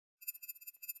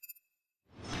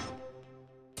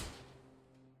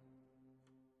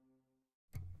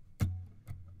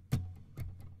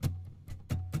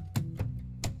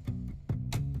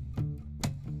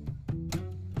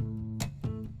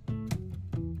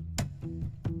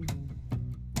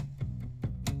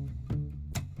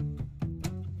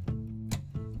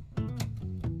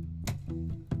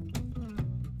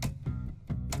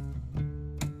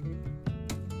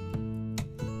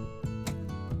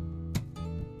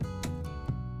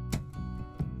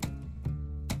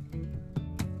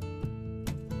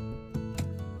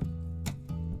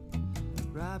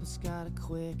Bob's got a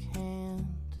quick hand.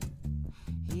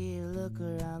 He'll look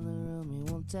around the room,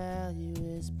 he won't tell you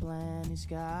his plan. He's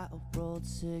got a rolled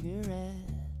cigarette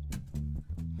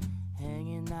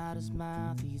hanging out his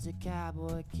mouth. He's a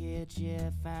cowboy kid, yeah,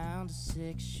 found a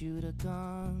 6-shooter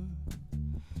gun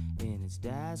in his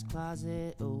dad's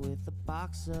closet with a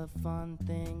box of fun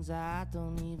things. I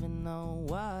don't even know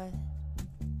what,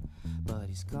 but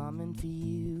he's coming for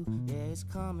you, yeah, he's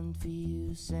coming for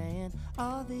you, saying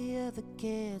all the other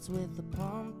kids with the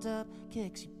pumped up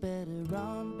kicks, you better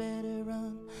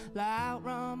run, loud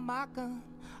run my gun.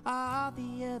 All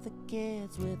the other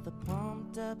kids with the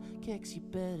pumped up kicks, you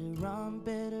better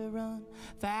run,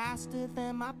 faster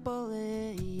than my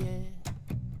bullet, yeah.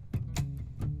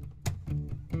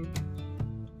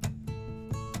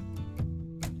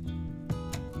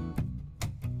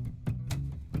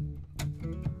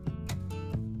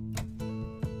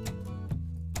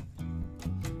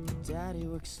 Daddy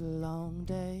works a long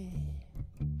day,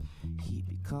 he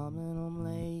be coming home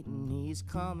late, and he's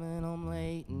coming home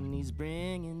late, and he's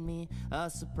bringing me a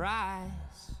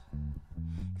surprise.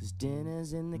 'Cause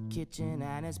dinner's in the kitchen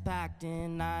and it's packed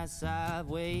in nice. I've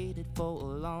waited for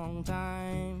a long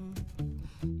time.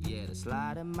 Yeah, the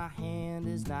slide of my hand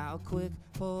is now a quick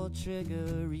pull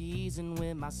trigger, reason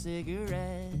with my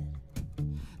cigarette.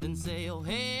 Then say your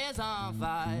hair's on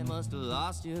fire, must have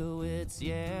lost your wits,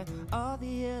 yeah. All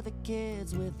the other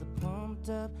kids with the pumped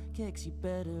up kicks, you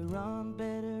better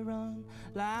run,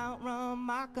 loud run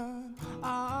my gun.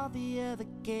 All the other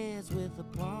kids with the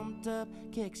pumped up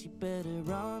kicks, you better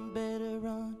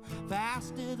run,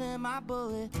 faster than my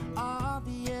bullet. All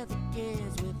the other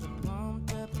kids with the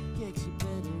pumped up kicks, you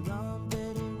better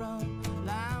run,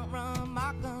 loud run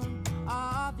my gun.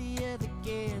 All the other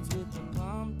kids with the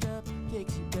pumped up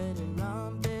kicks, you better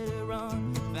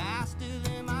run, faster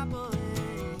than my bullet.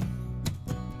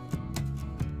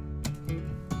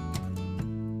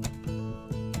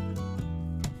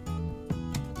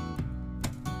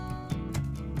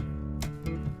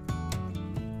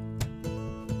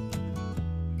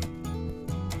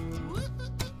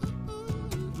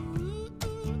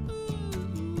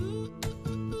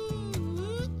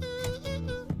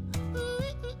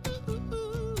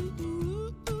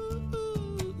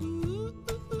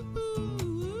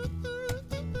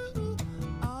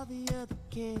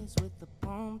 Kids with the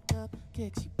pumped up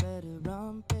kicks, you better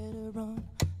run,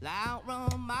 loud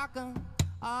run my gun.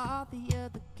 All the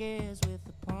other kids with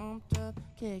the pumped up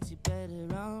kicks, you better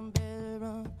run,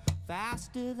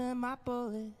 faster than my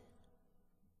bullet.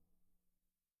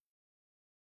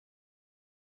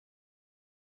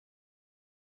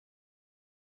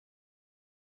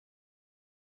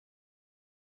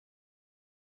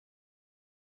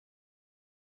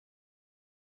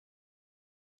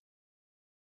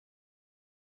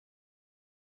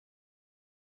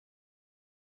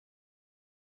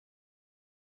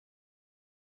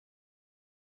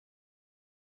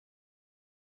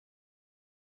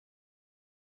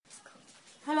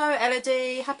 Hello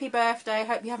Elodie, happy birthday,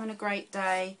 hope you're having a great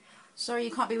day. Sorry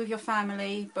you can't be with your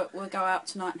family, but we'll go out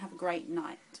tonight and have a great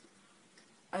night.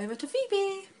 Over to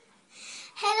Phoebe.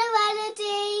 Hello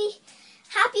Elodie,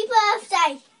 happy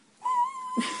birthday.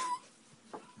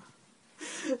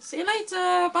 See you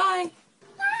later, bye.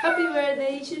 Happy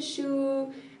birthday,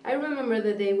 Shushu. I remember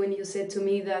the day when you said to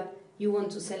me that you want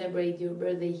to celebrate your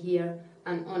birthday here,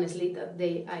 and honestly that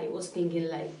day I was thinking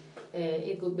like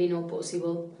it could be not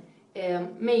possible.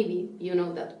 Maybe, you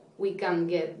know, that we can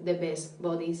get the best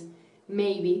bodies.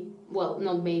 Maybe, well,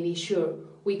 not maybe, sure,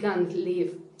 we can't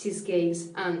leave cheesecakes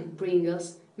and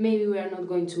Pringles. Maybe we are not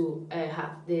going to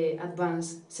have the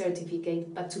advanced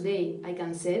certificate, but today I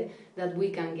can say that we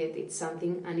can get it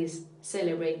something, and it's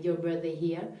celebrate your birthday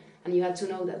here. And you have to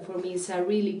know that for me it's a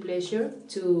really pleasure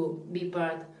to be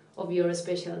part of your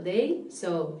special day.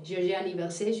 So, joyeux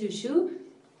anniversaire, Chouchou,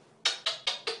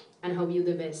 and hope you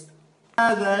the best.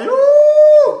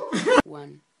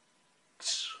 One.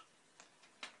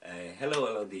 Hello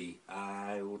Elodie,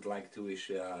 I would like to wish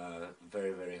you a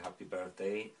very very happy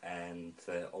birthday and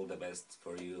all the best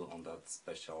for you on that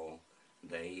special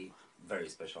day, very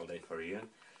special day for you.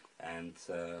 And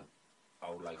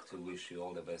I would like to wish you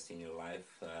all the best in your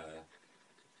life,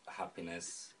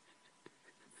 happiness,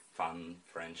 fun,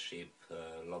 friendship,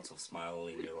 lots of smile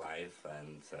in your life,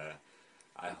 and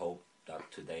I hope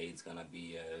that today it's gonna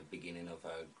be a beginning of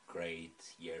a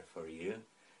great year for you.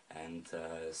 And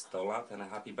 100 lat and a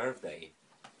happy birthday.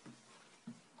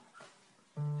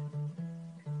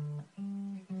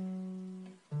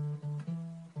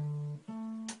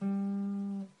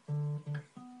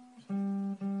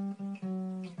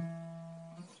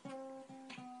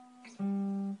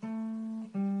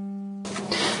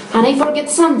 And I forget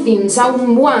something.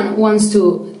 Someone wants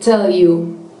to tell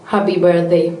you happy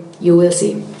birthday. You will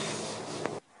see.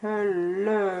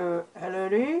 Hello,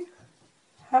 Elodie.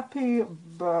 Happy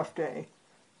birthday.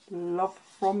 Love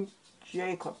from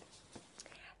Jacob.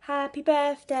 Happy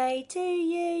birthday to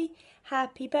you.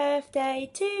 Happy birthday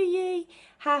to you.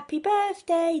 Happy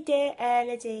birthday, dear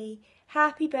Elodie.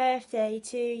 Happy birthday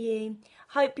to you.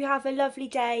 Hope you have a lovely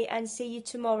day and see you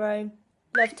tomorrow.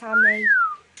 Love, Tammy.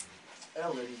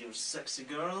 Elodie, you sexy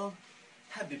girl.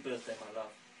 Happy birthday, my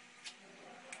love.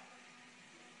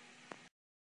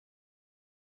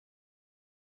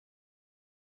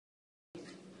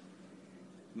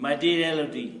 My dear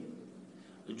Elodie,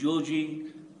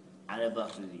 Georgie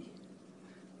anniversary.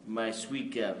 My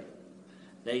sweet girl.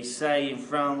 They say in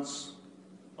France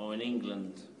or in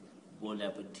England, bon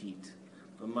appetit.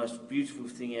 The most beautiful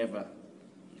thing ever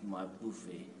is my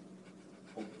buffet.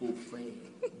 Oh,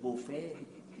 buffet.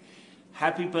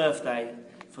 Happy birthday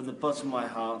from the bottom of my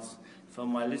heart, from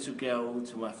my little girl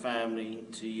to my family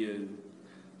to you.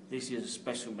 This is a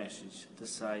special message to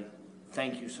say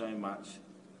thank you so much.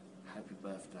 Happy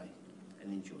birthday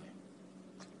and enjoy.